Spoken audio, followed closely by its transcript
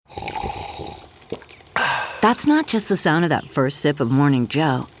That's not just the sound of that first sip of Morning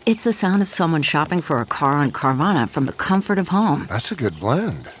Joe. It's the sound of someone shopping for a car on Carvana from the comfort of home. That's a good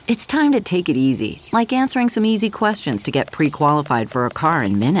blend. It's time to take it easy, like answering some easy questions to get pre-qualified for a car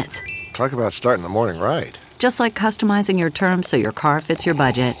in minutes. Talk about starting the morning right. Just like customizing your terms so your car fits your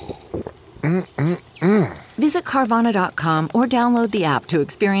budget. Visit Carvana.com or download the app to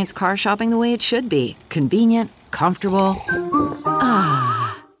experience car shopping the way it should be. Convenient, comfortable.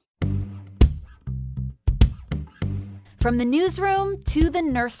 From the newsroom to the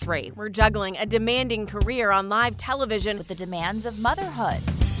nursery, we're juggling a demanding career on live television with the demands of motherhood.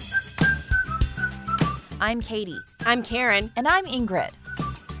 I'm Katie. I'm Karen. And I'm Ingrid.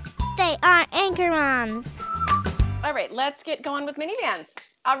 They are AnchorMOMS. All right, let's get going with minivans.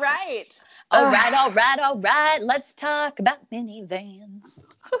 All right. All right. Let's talk about minivans.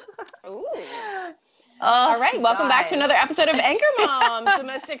 Ooh. All right, welcome back to another episode of AnchorMOMS, the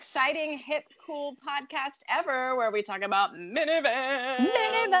most exciting, hip, cool podcast ever, where we talk about minivans.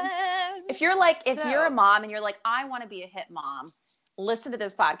 If you're a mom and you're like, I want to be a hip mom, listen to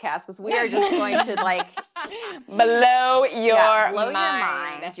this podcast because we are just going to blow your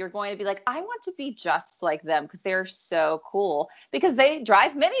mind. You're going to be like, I want to be just like them because they're so cool because they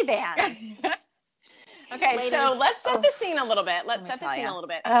drive minivans. Okay, Ladies, so let's set the scene a little bit.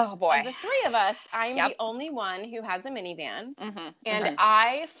 Oh, boy. Of the three of us, I'm the only one who has a minivan. And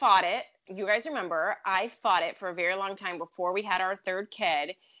I fought it. You guys remember, I fought it for a very long time before we had our third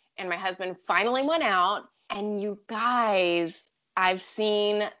kid. And my husband finally went out. And you guys, I've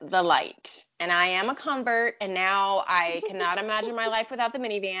seen the light. And I am a convert. And now I cannot imagine my life without the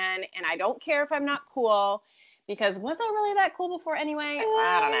minivan. And I don't care if I'm not cool. Because was I really that cool before anyway?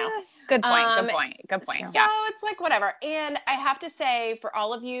 I don't know. Good point. So it's like whatever. And I have to say, for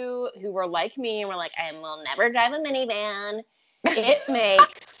all of you who were like me and were like, I will never drive a minivan, it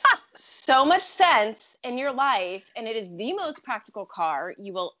makes so much sense in your life. And it is the most practical car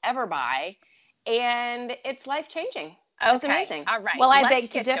you will ever buy. And it's life-changing. Okay. It's amazing. All right. Well, I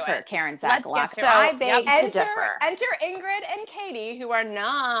beg to differ, Karen Zakalak. So I beg to differ. Enter Ingrid and Katie, who are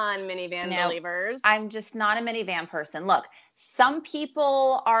non-minivan believers. I'm just not a minivan person. Look, some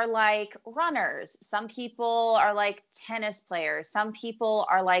people are like runners. Some people are like tennis players. Some people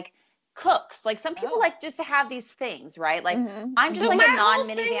are like cooks. Like some people like just to have these things, right? Like I'm just like a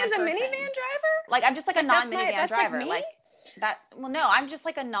non-minivan person. Is a minivan driver? Like I'm just like a non-minivan driver. Like no, I'm just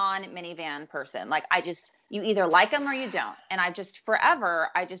like a non-minivan person. Like you either like them or you don't. And I just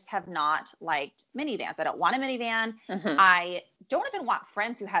have not liked minivans. I don't want a minivan. I don't even want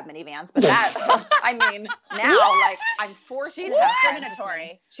friends who have minivans, but that, I mean, now like I'm forced to have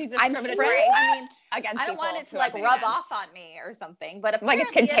discriminatory. She's discriminatory. I don't want it to like rub off on me or something, but like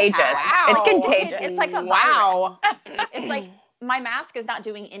it's contagious. It's contagious. It's like a virus. It's like my mask is not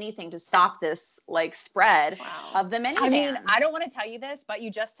doing anything to stop this like spread of the minivan. I mean, I don't want to tell you this, but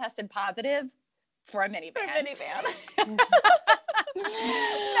you just tested positive for a minivan.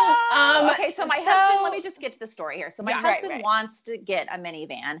 Okay, so my husband, let me just get to the story here. So my husband wants to get a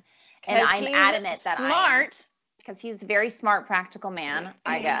minivan, and I'm adamant that smart because he's a very smart, practical man,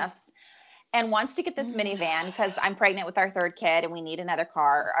 I guess, and wants to get this minivan because I'm pregnant with our third kid and we need another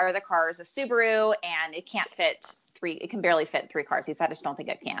car. Our other car is a Subaru and it can't fit it can barely fit 3 cars. He said, I just don't think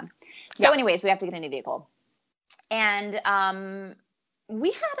it can. So anyways, we have to get a new vehicle. And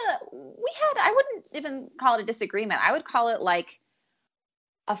we had, I wouldn't even call it a disagreement. I would call it like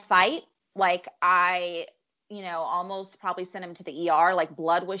a fight. Like I, almost probably sent him to the ER, like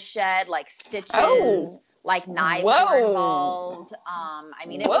blood was shed, like stitches, like knives were involved. I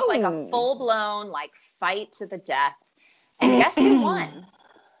mean, it was like a full blown like fight to the death. And guess who won?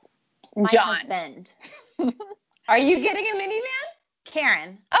 My husband. Are you getting a minivan?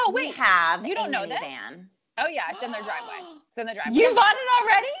 Karen. Oh, wait. We have you don't a know minivan. This? Oh, yeah. It's in their driveway. You bought it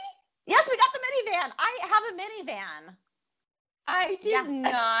already? Yes, we got the minivan. I have a minivan. I did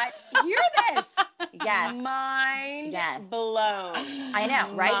not hear this. Yes. Mind blown. I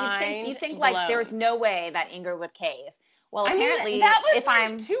know, right? You think like there's no way that Ingrid would cave. Well, apparently, that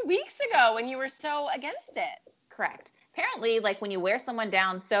was 2 weeks ago when you were so against it. Correct. Apparently, like when you wear someone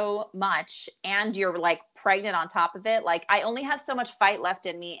down so much and you're like pregnant on top of it, like I only have so much fight left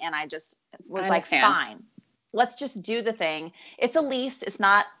in me, and I just was like, fine, let's just do the thing. It's a lease. It's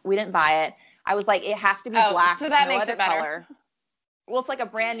not. We didn't buy it. I was like, it has to be black. So that makes it better. Color. Well, it's like a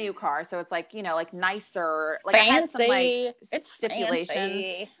brand new car, so it's like like nicer, like fancy. It has some, like, it's stipulations.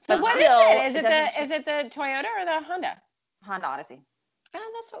 Fancy. So what is it? Is it the Toyota or the Honda? Honda Odyssey.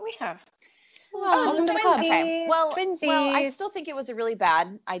 Oh, that's what we have. Okay. Well, I still think it was a really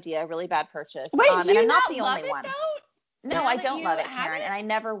bad idea, a really bad purchase. Wait, do you and I'm not the love only it one. though? No, I don't love it, Karen, and I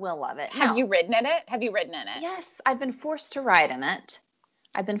never will love it. Have you ridden in it? Have you ridden in it? Yes, I've been forced to ride in it.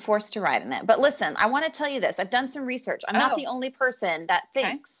 But listen, I want to tell you this. I've done some research. I'm not the only person that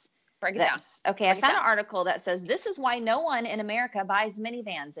thinks Break it down. Okay, I found an article that says this is why no one in America buys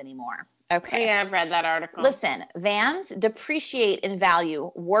minivans anymore. Okay. Yeah, I've read that article. Listen, vans depreciate in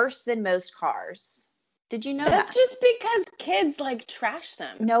value worse than most cars. Did you know that? That's just because kids trash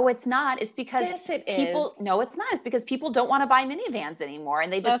them. No, it's not. It's because people. No, it's not. It's because people don't want to buy minivans anymore,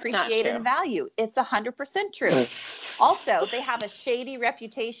 and they depreciate in value. It's 100% true. Also, they have a shady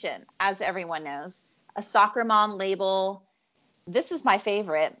reputation, as everyone knows. A soccer mom label. This is my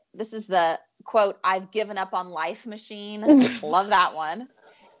favorite. This is the quote, "I've given up on life" machine. Love that one.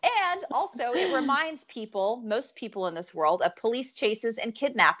 And also, it reminds most people in this world, of police chases and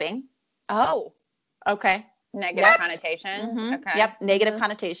kidnapping. Oh. Okay. Negative connotation. Mm-hmm. Okay. Yep. Negative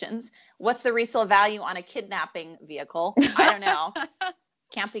connotations. What's the resale value on a kidnapping vehicle? I don't know.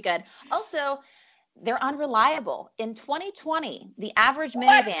 Can't be good. Also, they're unreliable. In 2020, the average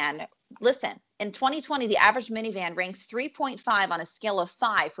minivan, in 2020, the average minivan ranks 3.5 on a scale of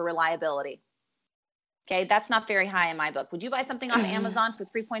 5 for reliability. Okay. That's not very high in my book. Would you buy something off Amazon for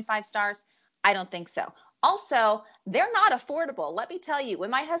 3.5 stars? I don't think so. Also, they're not affordable. Let me tell you,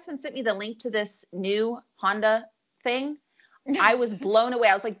 when my husband sent me the link to this new Honda thing, I was blown away.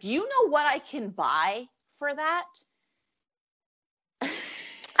 I was like, do you know what I can buy for that?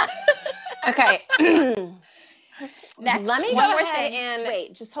 Okay. Next, let me go ahead and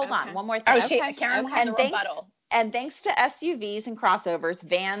wait, just hold on. One more thing. Karen has a rebuttal. And thanks to SUVs and crossovers,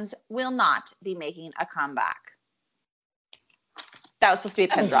 vans will not be making a comeback. That was supposed to be a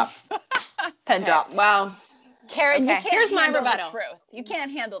pen drop. Pen drop. Well, Karen, you can't here's my handle rebuttal. the truth. You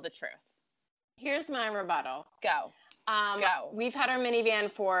can't handle the truth. Here's my rebuttal. Go. We've had our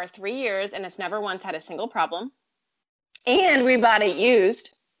minivan for 3 years, and it's never once had a single problem. And we bought it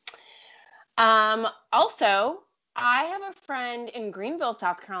used. Also, I have a friend in Greenville,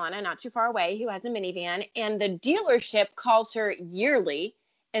 South Carolina, not too far away, who has a minivan, and the dealership calls her yearly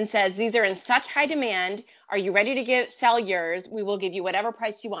and says, "These are in such high demand. Are you ready to sell yours? We will give you whatever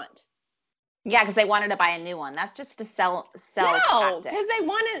price you want." Yeah, because they wanted to buy a new one. That's just to sell No,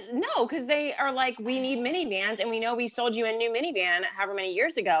 because they are like, "We need minivans, and we know we sold you a new minivan however many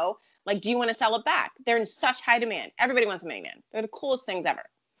years ago. Do you want to sell it back?" They're in such high demand. Everybody wants a minivan. They're the coolest things ever.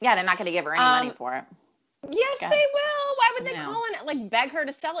 Yeah, they're not going to give her any money for it. Yes, they will. Why would they call and beg her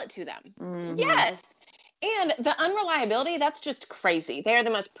to sell it to them? Mm-hmm. Yes. And the unreliability, that's just crazy. They are the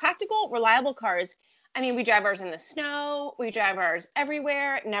most practical, reliable cars. I mean, we drive ours in the snow. We drive ours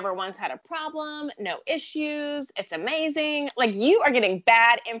everywhere. Never once had a problem. No issues. It's amazing. You are getting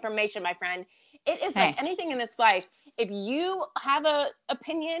bad information, my friend. It is like anything in this life. If you have an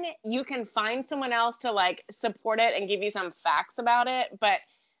opinion, you can find someone else to support it and give you some facts about it. But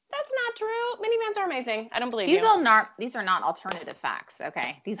that's not true. Minivans are amazing. I don't believe these are not alternative facts.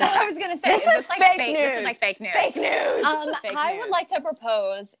 Okay. These are I was going to say, this is fake news. This is fake news. Fake news. I would like to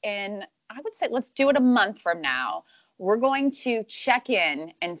propose I would say, let's do it a month from now. We're going to check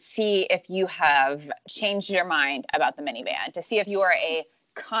in and see if you have changed your mind about the minivan, to see if you are a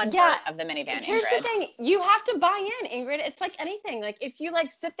convert of the minivan. Here's the thing. You have to buy in, Ingrid. It's like anything. If you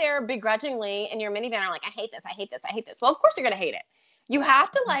sit there begrudgingly in your minivan and are like, "I hate this, I hate this, I hate this." Well, of course you're going to hate it. You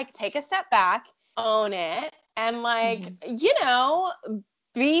have to take a step back, own it, and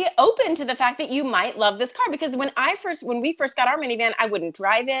be open to the fact that you might love this car. Because when we first got our minivan, I wouldn't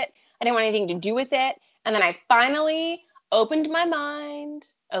drive it. I didn't want anything to do with it. And then I finally opened my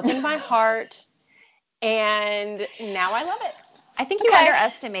mind, opened my heart, and now I love it. I think you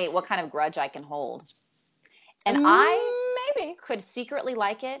underestimate what kind of grudge I can hold. And I maybe could secretly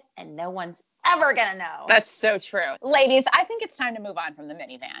like it, and no one's ever going to know. That's so true. Ladies, I think it's time to move on from the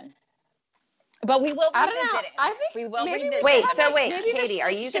minivan. But we will revisit it. I think we will revisit it. Wait, Katie,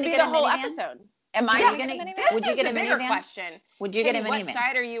 are you going to get a whole minivan? Episode? Am I going to get a minivan? Would you get a bigger minivan? Question. Would you get a minivan? What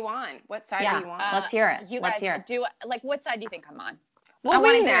side are you on? What side are you on? Let's hear it. You guys what side do you think I'm on? Well,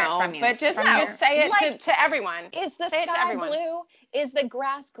 we know, from you. But just say it to everyone. Is the sky blue? Is the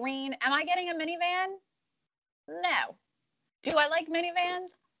grass green? Am I getting a minivan? No. Do I like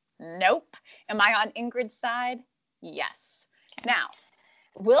minivans? Nope. Am I on Ingrid's side? Yes. Okay. Now,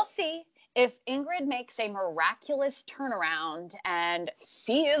 we'll see if Ingrid makes a miraculous turnaround and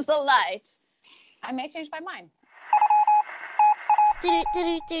sees the light. I may change my mind. From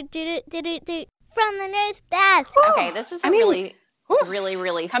the news desk. Okay, this is really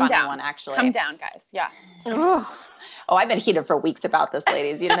funny one, actually. Come down, guys. Yeah. Oh, I've been heated for weeks about this,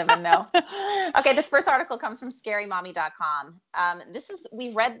 ladies. You didn't even know. Okay, this first article comes from scarymommy.com.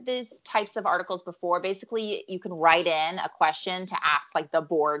 We read these types of articles before. Basically, you can write in a question to ask like the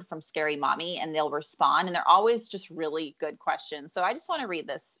board from Scary Mommy, and they'll respond. And they're always just really good questions. So I just want to read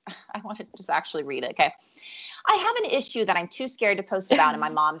this. I want to just actually read it. Okay. I have an issue that I'm too scared to post about in my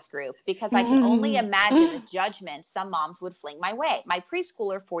mom's group because I can only imagine the judgment some moms would fling my way. My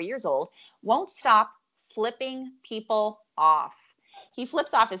preschooler, 4 years old, won't stop flipping people off. He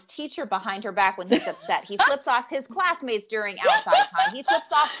flips off his teacher behind her back when he's upset. He flips off his classmates during outside time. He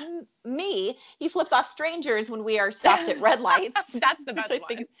flips off me. He flips off strangers when we are stopped at red lights. That's the best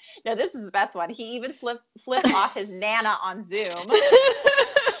one. No, this is the best one. He even flipped off his Nana on Zoom.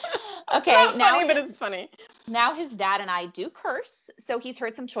 Okay, it's not funny, but it's funny. Now his dad and I do curse, so he's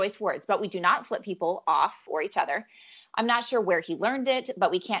heard some choice words, but we do not flip people off or each other. I'm not sure where he learned it,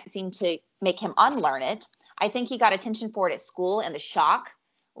 but we can't seem to make him unlearn it. I think he got attention for it at school, and the shock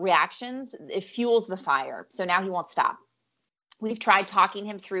reactions, it fuels the fire. So now he won't stop. We've tried talking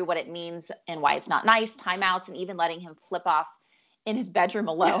him through what it means and why it's not nice, timeouts, and even letting him flip off in his bedroom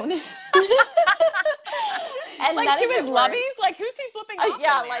alone. And like to his lovies? Like, who's he flipping off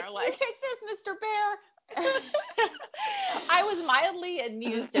yeah, in there? like, take this, Mr. Bear. I was mildly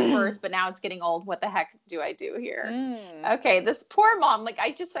amused at first, but now it's getting old. What the heck do I do here? Okay, this poor mom, like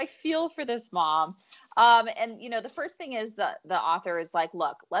I feel for this mom. And the first thing is the author is like,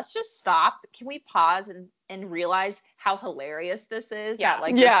 look, let's just stop. Can we pause and realize how hilarious this is? Yeah. That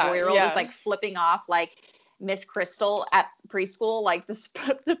like your 4-year-old is like flipping off like Miss Crystal at preschool, like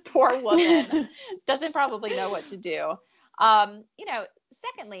the poor woman doesn't probably know what to do.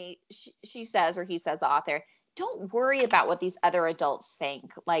 Secondly, she says, or he says, the author, don't worry about what these other adults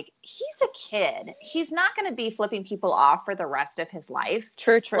think. Like, he's a kid. He's not going to be flipping people off for the rest of his life.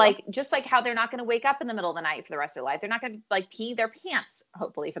 True. Like, just like how they're not going to wake up in the middle of the night for the rest of their life. They're not going to like pee their pants,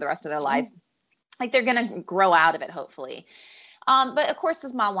 hopefully, for the rest of their life. Like, they're going to grow out of it, hopefully. But of course,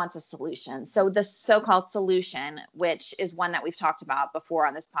 this mom wants a solution. So the so-called solution, which is one that we've talked about before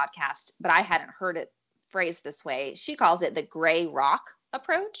on this podcast, but I hadn't heard it phrased this way. She calls it the gray rock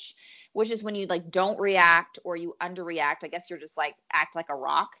approach, which is when you like don't react or you underreact. I guess you're just like act like a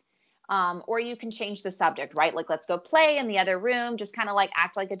rock. Or you can change the subject, right? Like, let's go play in the other room, just kind of like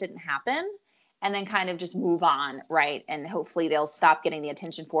act like it didn't happen and then kind of just move on, right? And hopefully they'll stop getting the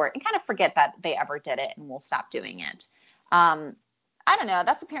attention for it and kind of forget that they ever did it and we'll stop doing it. I don't know.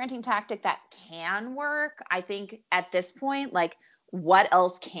 That's a parenting tactic that can work. I think at this point, like, what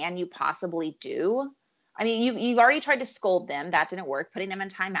else can you possibly do? I mean, you've already tried to scold them. That didn't work. Putting them in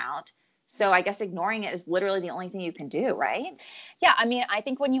timeout. So I guess ignoring it is literally the only thing you can do, right? Yeah. I mean, I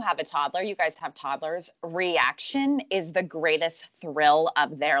think when you have a toddler, you guys have toddlers, reaction is the greatest thrill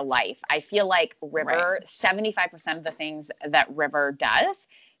of their life. I feel like River, 75% of the things that River does,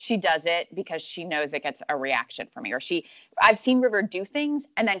 she does it because she knows it gets a reaction from me. I've seen River do things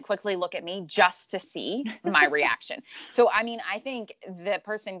and then quickly look at me just to see my reaction. So, I mean, I think the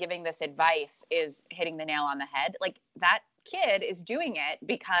person giving this advice is hitting the nail on the head. Like, that kid is doing it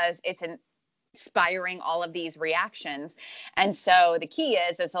because it's inspiring all of these reactions. And so the key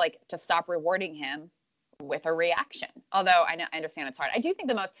is like to stop rewarding him with a reaction. Although I understand it's hard. I do think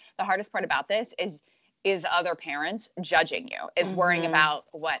the hardest part about this is other parents judging you, is worrying about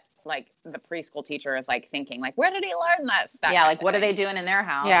what like the preschool teacher is like thinking, like, where did he learn this? Yeah, like what are they doing in their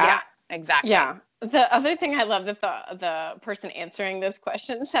house? Yeah, exactly. Yeah. The other thing I love that the person answering this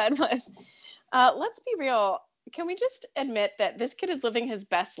question said was, let's be real. Can we just admit that this kid is living his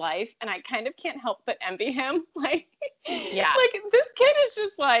best life and I kind of can't help but envy him? Like, like this kid is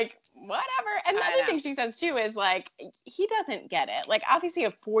just like, whatever. And the other thing she says too is like, he doesn't get it. Like, obviously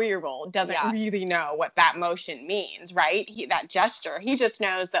a 4-year-old doesn't really know what that motion means, right? that gesture, he just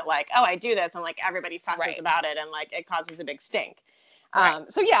knows that like, oh, I do this and like everybody fusses about it and like it causes a big stink.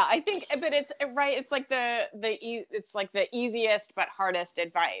 So yeah, I think, but it's right. It's like it's like the easiest but hardest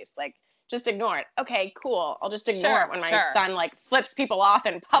advice. Like, just ignore it. Okay, cool. I'll just ignore it when my son like flips people off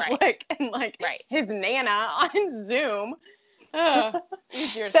in public and like his Nana on Zoom.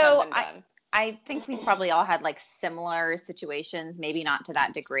 Easier said than done. I think we probably all had like similar situations, maybe not to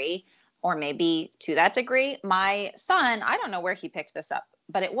that degree, or maybe to that degree. My son, I don't know where he picked this up,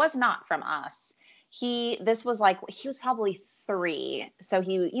 but it was not from us. He was probably 3. So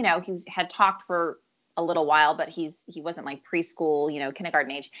he had talked for a little while, but he wasn't like preschool,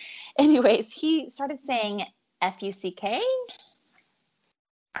 kindergarten age. Anyways, he started saying F-U-C-K.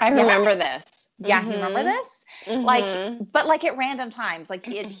 I remember this. Yeah, you remember this? Like, but like at random times, like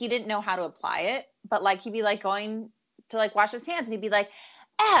he didn't know how to apply it, but like he'd be like going to like wash his hands and he'd be like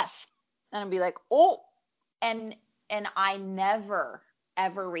F, and I'd be like, oh, and and I never,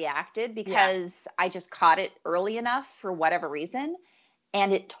 ever reacted because I just caught it early enough for whatever reason.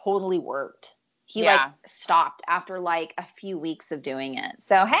 And it totally worked. He like stopped after like a few weeks of doing it.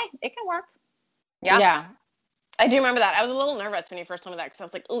 So, hey, it can work. Yeah. I do remember that. I was a little nervous when you first told me that because I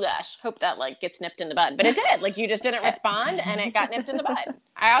was like, oh gosh, hope that like gets nipped in the bud. But it did. Like you just didn't respond and it got nipped in the bud.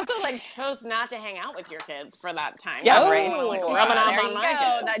 I also like chose not to hang out with your kids for that time. Yeah, right. Like, rubbing off on my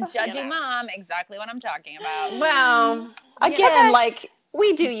kids. That judgy mom, exactly what I'm talking about. Well, again, like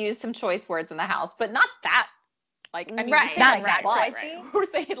we do use some choice words in the house, but not that. Like, I mean, right, not like butt. Right. We're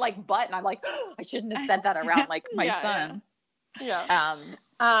saying like butt, and I'm like, oh, I shouldn't have said that around like my son. Yeah.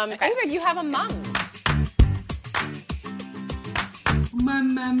 Okay. Ingrid, you have a mom.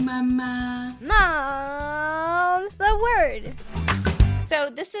 Mom's the word. So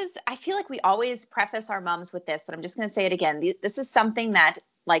this is, I feel like we always preface our mums with this, but I'm just going to say it again. This is something that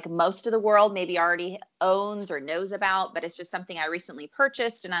like most of the world maybe already owns or knows about, but it's just something I recently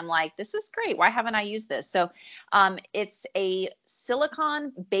purchased. And I'm like, this is great. Why haven't I used this? So it's a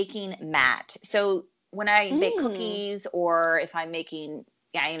silicone baking mat. So when I bake cookies or if I'm making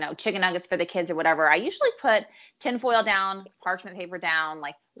chicken nuggets for the kids or whatever, I usually put tinfoil down, parchment paper down,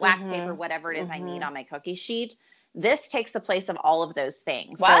 like wax paper, whatever it is I need on my cookie sheet. This takes the place of all of those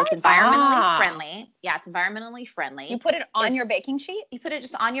things. What? So it's environmentally friendly. Yeah, it's environmentally friendly. You put it on your baking sheet? You put it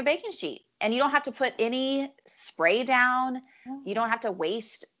just on your baking sheet. And you don't have to put any spray down. You don't have to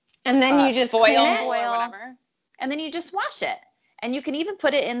waste and then you just foil or whatever. And then you just wash it. And you can even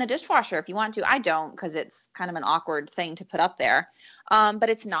put it in the dishwasher if you want to. I don't because it's kind of an awkward thing to put up there. But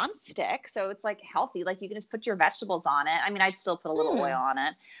it's nonstick, so it's like healthy. Like you can just put your vegetables on it. I mean, I'd still put a little oil on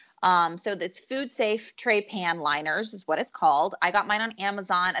it. So it's food safe tray pan liners is what it's called. I got mine on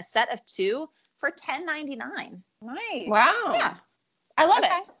Amazon, a set of 2 for $10.99. Nice. Wow. Yeah. I love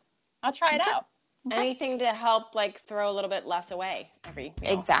it. I'll try it out. Anything to help like throw a little bit less away every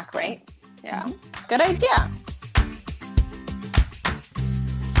meal. Exactly. Right? Yeah. Good idea.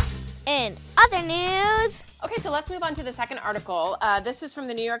 In other news, Okay, so let's move on to the second article. This is from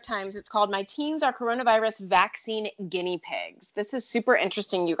the New York Times. It's called My Teens Are Coronavirus Vaccine Guinea Pigs. This is super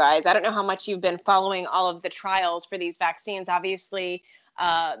interesting, you guys. I don't know how much you've been following all of the trials for these vaccines. Obviously,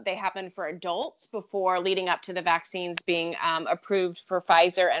 they happen for adults before leading up to the vaccines being approved for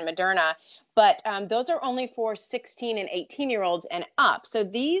Pfizer and Moderna. But those are only for 16 and 18-year-olds and up. So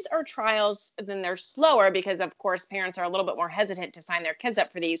these are trials, then they're slower because, of course, parents are a little bit more hesitant to sign their kids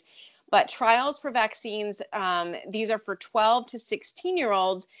up for these. But trials for vaccines, these are for 12 to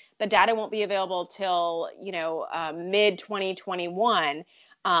 16-year-olds. The data won't be available till, mid-2021.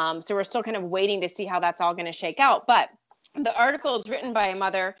 So we're still kind of waiting to see how that's all going to shake out. But the article is written by a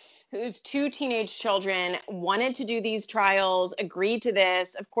mother whose 2 teenage children wanted to do these trials, agreed to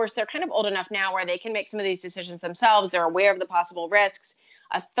this. Of course, they're kind of old enough now where they can make some of these decisions themselves. They're aware of the possible risks.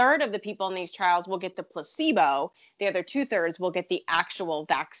 A third of the people in these trials will get the placebo. The other 2/3 will get the actual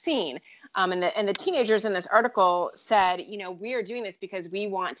vaccine. And the teenagers in this article said, we are doing this because we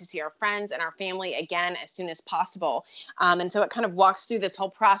want to see our friends and our family again as soon as possible. And so it kind of walks through this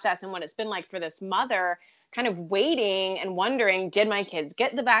whole process and what it's been like for this mother, kind of waiting and wondering, did my kids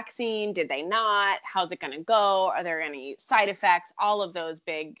get the vaccine? Did they not? How's it going to go? Are there any side effects? All of those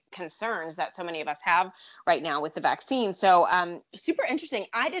big concerns that so many of us have right now with the vaccine. So super interesting.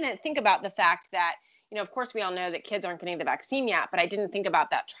 I didn't think about the fact that, of course, we all know that kids aren't getting the vaccine yet, but I didn't think about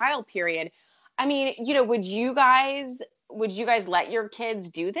that trial period. I mean, would you guys let your kids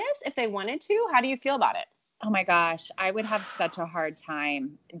do this if they wanted to? How do you feel about it? Oh my gosh, I would have such a hard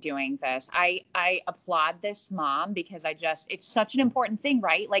time doing this. I applaud this mom because it's such an important thing,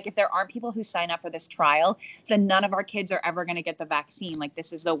 right? Like if there aren't people who sign up for this trial, then none of our kids are ever going to get the vaccine. Like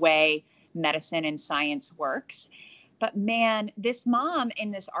this is the way medicine and science works. But man, this mom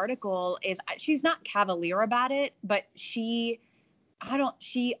in this article she's not cavalier about it, but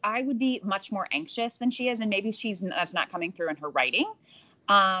I would be much more anxious than she is. And maybe that's not coming through in her writing.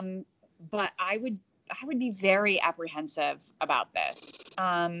 But I would be very apprehensive about this.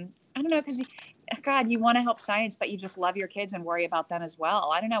 I don't know, because, God, you want to help science, but you just love your kids and worry about them as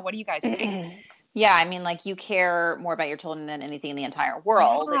well. I don't know. What do you guys think? Yeah, I mean, like you care more about your children than anything in the entire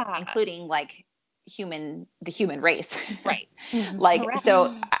world, including like the human race. Right. Like, correct.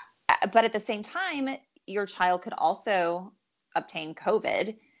 So, but at the same time, your child could also obtain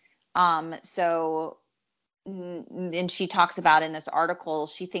COVID. And she talks about in this article,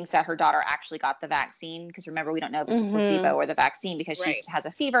 she thinks that her daughter actually got the vaccine because remember, we don't know if it's a placebo or the vaccine because she has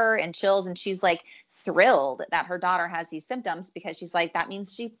a fever and chills. And she's like thrilled that her daughter has these symptoms because she's like, that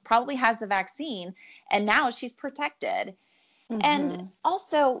means she probably has the vaccine and now she's protected. And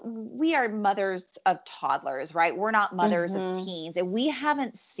also, we are mothers of toddlers, right? We're not mothers of teens. And we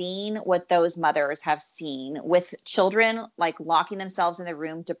haven't seen what those mothers have seen with children, like locking themselves in the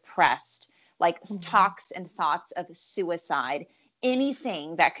room, depressed, like talks and thoughts of suicide,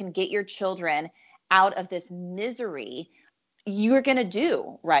 anything that can get your children out of this misery. You're going to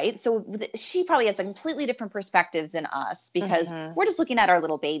do, right? So she probably has a completely different perspective than us because we're just looking at our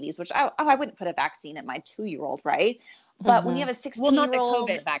little babies, which I wouldn't put a vaccine at my 2-year-old, right? But when you have a 16-year-old, not the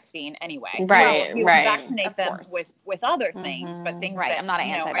COVID vaccine anyway. Right, you right. vaccinate them with other things, but things that I'm not an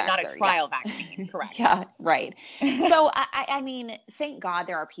anti-vaxxer, not a trial vaccine, correct? Yeah, right. So I mean, thank God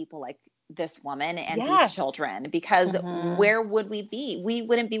there are people like this woman and these children, because where would we be? We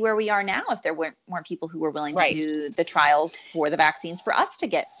wouldn't be where we are now if there weren't people who were willing to do the trials for the vaccines for us to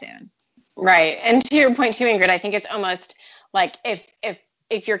get soon. Right. And to your point too, Ingrid, I think it's almost like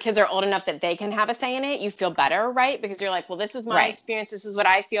if your kids are old enough that they can have a say in it, you feel better, right? Because you're like, well, this is my experience. This is what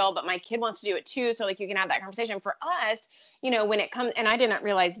I feel, but my kid wants to do it too. So like you can have that conversation. For us, when it comes, and I didn't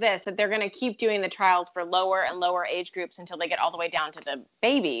realize this, that they're going to keep doing the trials for lower and lower age groups until they get all the way down to the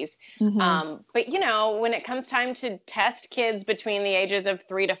babies. But when it comes time to test kids between the ages of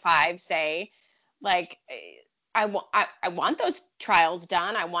 3 to 5, say, like, I want those trials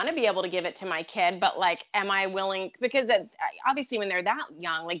done. I want to be able to give it to my kid, but like, am I willing? Because obviously when they're that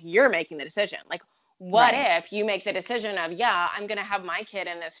young, like you're making the decision. Like, what if you make the decision of, I'm going to have my kid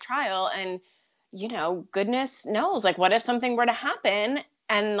in this trial, and goodness knows, like, what if something were to happen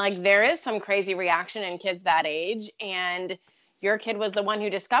and like there is some crazy reaction in kids that age, and your kid was the one who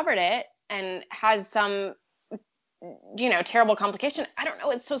discovered it and has some terrible complication. I don't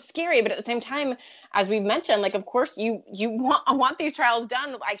know. It's so scary. But at the same time, as we've mentioned, like, of course I want these trials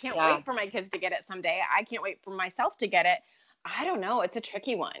done. I can't wait for my kids to get it someday. I can't wait for myself to get it. I don't know. It's a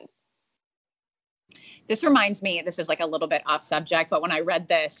tricky one. This reminds me, this is like a little bit off subject, but when I read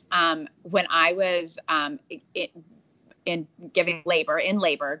this, when I was in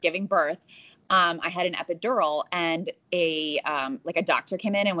labor, giving birth, I had an epidural, and a doctor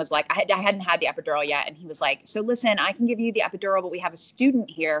came in and was like, I hadn't had the epidural yet. And he was like, so listen, I can give you the epidural, but we have a student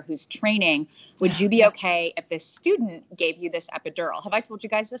here who's training. Would you be okay if this student gave you this epidural? Have I told you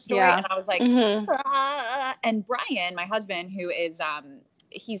guys this story? Yeah. And I was like, and Brian, my husband, who is,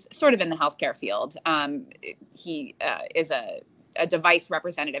 he's sort of in the healthcare field. He is a device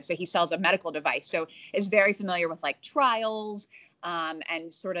representative. So he sells a medical device. So is very familiar with like trials,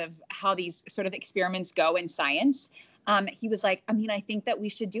 and sort of how these sort of experiments go in science. He was like, I think that we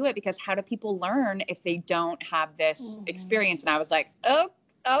should do it, because how do people learn if they don't have this experience? And I was like, oh,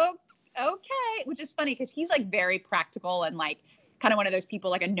 okay. Which is funny because he's like very practical and like kind of one of those people,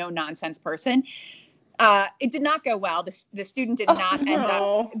 like a no nonsense person. It did not go well. The student did not end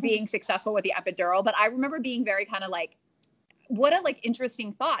up being successful with the epidural, but I remember being very kind of like, what a like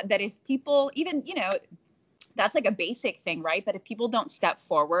interesting thought that if people even, that's like a basic thing, right? But if people don't step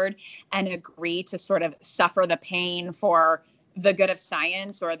forward and agree to sort of suffer the pain for the good of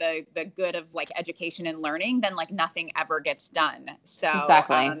science or the good of like education and learning, then like nothing ever gets done. So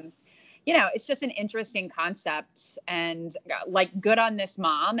exactly. It's just an interesting concept, and like good on this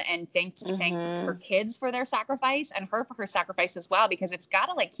mom, and thank her kids for their sacrifice, and her for her sacrifice as well, because it's got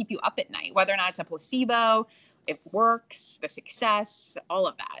to like keep you up at night, whether or not it's a placebo, it works, the success, all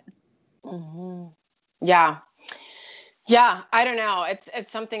of that. Yeah. I don't know.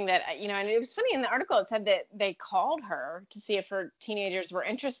 It's something that, and it was funny in the article, it said that they called her to see if her teenagers were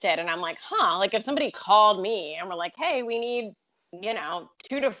interested. And I'm like, like if somebody called me and were like, hey, we need, 2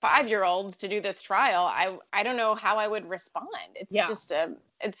 to 5-year-olds to do this trial, I don't know how I would respond. It's just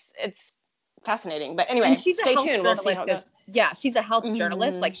it's fascinating. But anyway, stay tuned. We'll see how it goes. Yeah, she's a health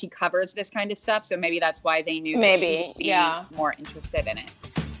journalist. Like she covers this kind of stuff. So maybe that's why they knew that she would be more interested in it.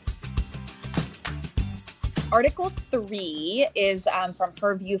 Article 3 is from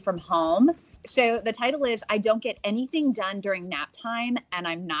Her View from Home. So the title is, I don't get anything done during nap time, and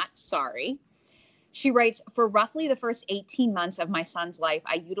I'm not sorry. She writes, for roughly the first 18 months of my son's life,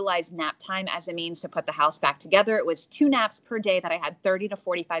 I utilized nap time as a means to put the house back together. It was 2 naps per day that I had 30 to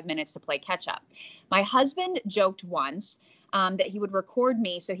 45 minutes to play catch up. My husband joked once that he would record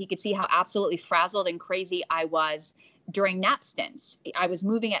me so he could see how absolutely frazzled and crazy I was during nap stints. I was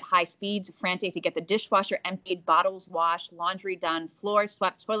moving at high speeds, frantic to get the dishwasher emptied, bottles washed, laundry done, floors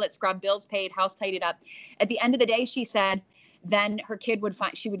swept, toilet scrubbed, bills paid, house tidied up. At the end of the day, she said, then her kid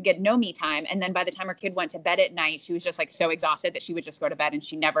she would get no me time. And then by the time her kid went to bed at night, she was just like so exhausted that she would just go to bed, and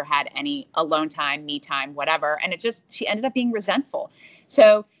she never had any alone time, me time, whatever. And she ended up being resentful.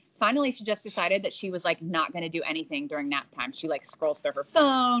 So finally, she just decided that she was like not going to do anything during nap time. She like scrolls through her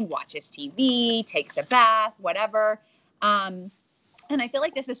phone, watches TV, takes a bath, whatever. And I feel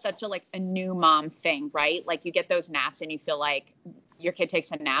like this is such a new mom thing, right? Like you get those naps and you feel like your kid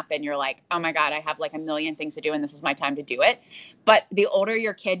takes a nap and you're like, oh my God, I have like a million things to do and this is my time to do it. But the older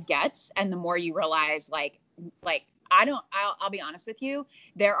your kid gets and the more you realize I'll be honest with you.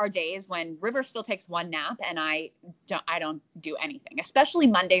 There are days when River still takes one nap and I don't do anything, especially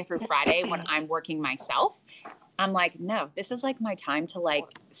Monday through Friday when I'm working myself. I'm like, no, this is like my time to like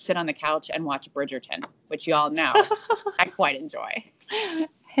sit on the couch and watch Bridgerton, which you all know I quite enjoy.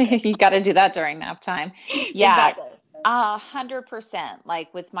 You got to do that during nap time. Yeah, exactly. 100%.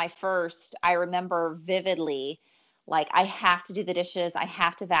 Like with my first, I remember vividly, like I have to do the dishes. I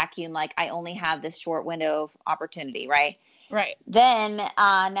have to vacuum. Like I only have this short window of opportunity. Right. Right. Then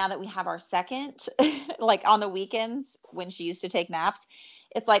now that we have our second, like on the weekends when she used to take naps,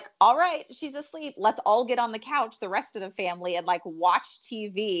 it's like, all right, she's asleep. Let's all get on the couch, the rest of the family, and like watch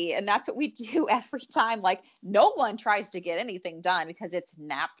TV. And that's what we do every time. Like no one tries to get anything done because it's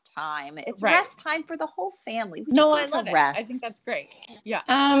nap time. It's rest time for the whole family. I love it. I think that's great.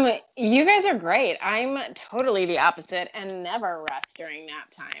 Yeah. You guys are great. I'm totally the opposite and never rest during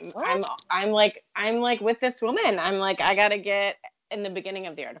nap time. What? I'm like with this woman. I'm like, I gotta get in the beginning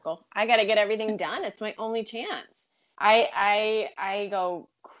of the article. I gotta get everything done. It's my only chance. I go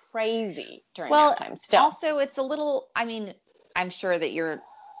crazy during nap time still. Also, it's a little, I mean, I'm sure that you're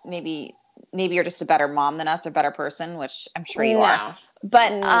maybe you're just a better mom than us, a better person, which I'm sure you are.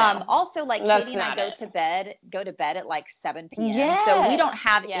 But also like Katie and I go to bed at like 7 p.m. Yes. So we don't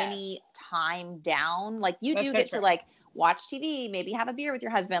have any time down. Like you do get to like watch TV, maybe have a beer with your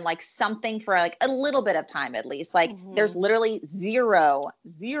husband, like something for like a little bit of time at least. Like there's literally zero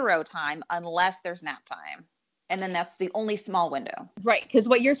time unless there's nap time. And then that's the only small window. Right. Because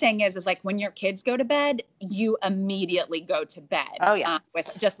what you're saying is like when your kids go to bed, you immediately go to bed. Oh, yeah. With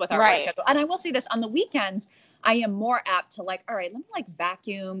our work schedule. And I will say this, on the weekends, I am more apt to like, all right, let me like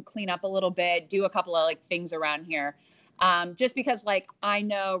vacuum, clean up a little bit, do a couple of like things around here. Just because like I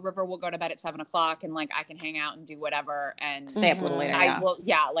know River will go to bed at 7:00 and like I can hang out and do whatever and stay up a little later.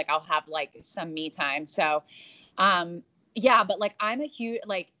 Like I'll have like some me time. So, but like I'm a huge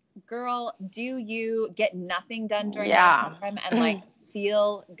like, girl, do you get nothing done during that time and like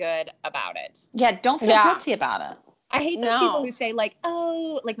feel good about it? Yeah, don't feel guilty about it. I hate those people who say like,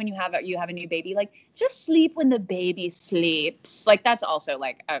 oh, like when you have a new baby, like just sleep when the baby sleeps. Like that's also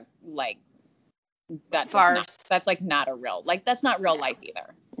like a farce. That's like not a real, like that's not real life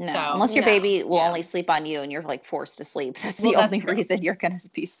either. No, so, unless your baby will only sleep on you and you're like forced to sleep. That's the only reason you're going to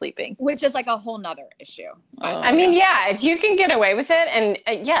be sleeping. Which is like a whole nother issue. I mean, if you can get away with it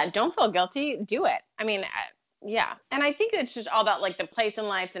and don't feel guilty, do it. I mean, And I think it's just all about like the place in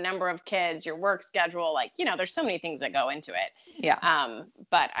life, the number of kids, your work schedule. Like, there's so many things that go into it. Yeah.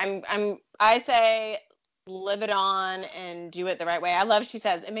 But I say live it on and do it the right way. I love, she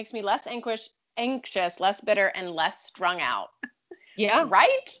says, it makes me less anxious, less bitter, and less strung out. Yeah.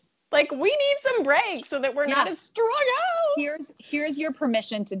 Right? Like we need some breaks so that we're not as strung out. Here's your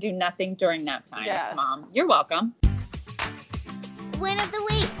permission to do nothing during nap time, Mom. You're welcome. Win of the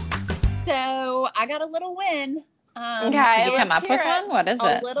week. So I got a little win. Did you come up with one? What is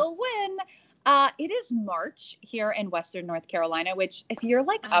it? A little win. It is March here in Western North Carolina, which if you're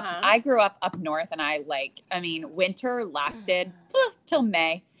like up, I grew up north and winter lasted till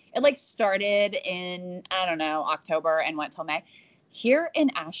May. It like started in, I don't know, October and went till May. Here in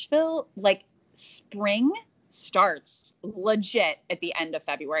Asheville, like spring starts legit at the end of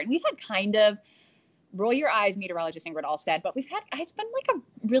February. And we've had kind of, roll your eyes, meteorologist Ingrid Alstead, but it's been like a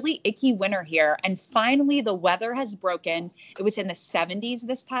really icky winter here. And finally the weather has broken. It was in the 70s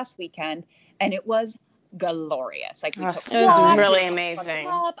this past weekend and it was glorious. Like it was really amazing.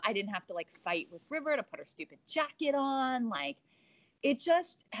 I didn't have to like fight with River to put her stupid jacket on. Like it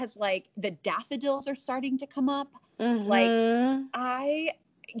just has like the daffodils are starting to come up. Like and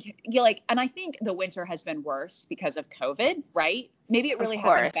I think the winter has been worse because of COVID, right? Maybe it really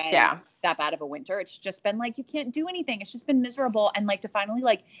hasn't been that bad of a winter. It's just been like, you can't do anything. It's just been miserable. And like to finally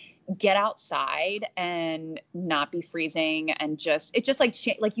like get outside and not be freezing and it just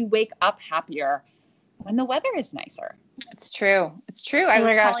like you wake up happier when the weather is nicer. It's true. I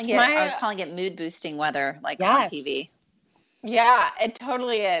was calling it mood boosting weather, like on TV. Yeah, it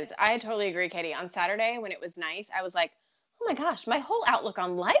totally is. I totally agree, Katie. On Saturday when it was nice, I was like, oh my gosh, my whole outlook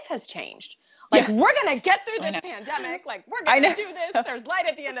on life has changed. Like, we're going to get through this pandemic. Like, we're going to do this. There's light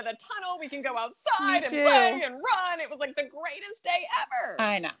at the end of the tunnel. We can go outside and play and run. It was like the greatest day ever.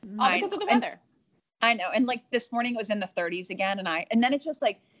 I know. All because of the weather. I know. And like this morning it was in the 30s again. And then it's just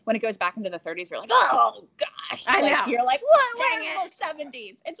like, when it goes back into the 30s, you're like, oh gosh. I know. You're like, what? Where's the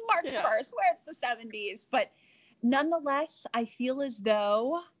 70s? It's March 1st. Where's the 70s? But nonetheless, I feel as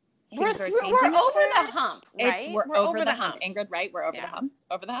though we're things are over changing. the hump, right? We're over the hump. Ingrid, right? We're over the hump.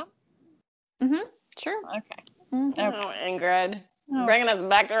 Over the hump? Mm-hmm. Sure. Okay. Mm-hmm. Okay. Oh, Ingrid. Bringing us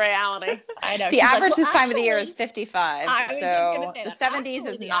back to reality. I know. The average this time of the year is 55. So the 70s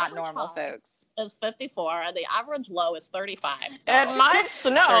is not normal, folks. It's 54. The average low is 35. So. It might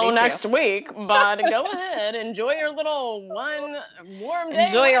snow 32. next week, but go ahead. Enjoy your little one warm day.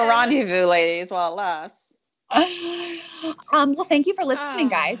 Enjoy your rendezvous, ladies, while it lasts. Well, thank you for listening,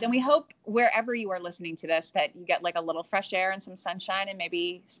 guys. And we hope wherever you are listening to this that you get like a little fresh air and some sunshine, and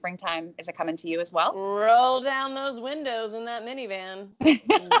maybe springtime is coming to you as well. Roll down those windows in that minivan.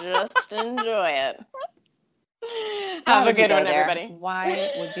 Just enjoy it. Have a good one, everybody. Why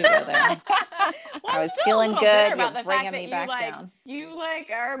would you go there? I was feeling good. You're bringing me back down. You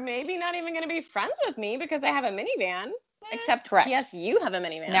are maybe not even going to be friends with me because I have a minivan. Except correct. Yes, you have a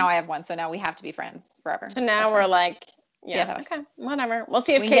minivan. Now I have one, so now we have to be friends forever. So now we're like, okay, whatever. We'll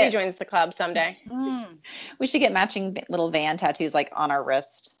see if Katie joins the club someday. We should get matching little van tattoos like on our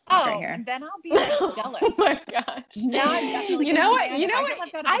wrist. Right here. And then I'll be like jealous. Oh my gosh. Now I'm definitely You know what?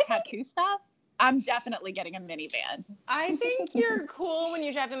 I tattoo stuff. I'm definitely getting a minivan. I think you're cool when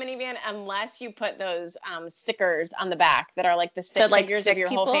you drive a minivan unless you put those stickers on the back that are like the stick figures of your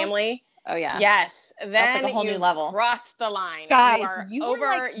whole family. Oh yeah. Yes. Then that's like a whole new level. Cross the line. Guys, you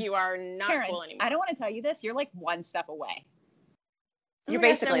are not Karen, cool anymore. I don't want to tell you this. You're like one step away. You're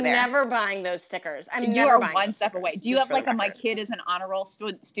basically there. I'm never buying those stickers. You are one step away. Do you have like my kid is an honor roll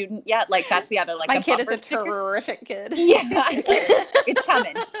student yet? Like that's the other like my kid is a terrific kid. Yeah, it's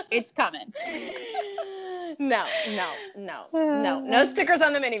coming. It's coming. No stickers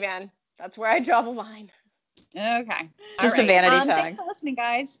on the minivan. That's where I draw the line. Okay. Just a vanity tag. Thanks for listening,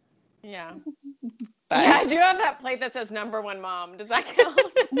 guys. Yeah. Bye. Yeah, I do have that plate that says #1 mom. Does that count?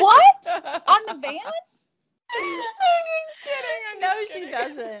 What? On the van? I'm just kidding. No, she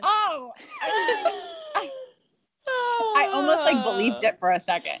doesn't. Oh. I almost like believed it for a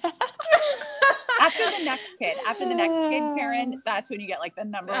second. After the next kid, Karen, that's when you get like the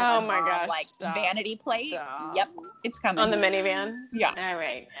 #1 oh my gosh, like vanity plate. Stop. Yep, it's coming. On the minivan? Yeah. All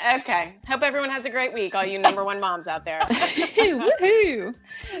right. Okay. Hope everyone has a great week, all you #1 moms out there. Woohoo.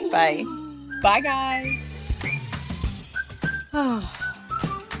 Bye. Bye, guys.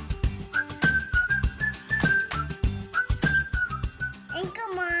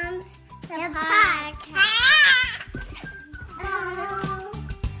 AnchorMOMS, the podcast.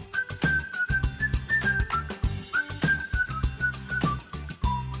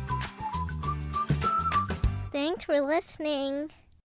 Thanks for listening.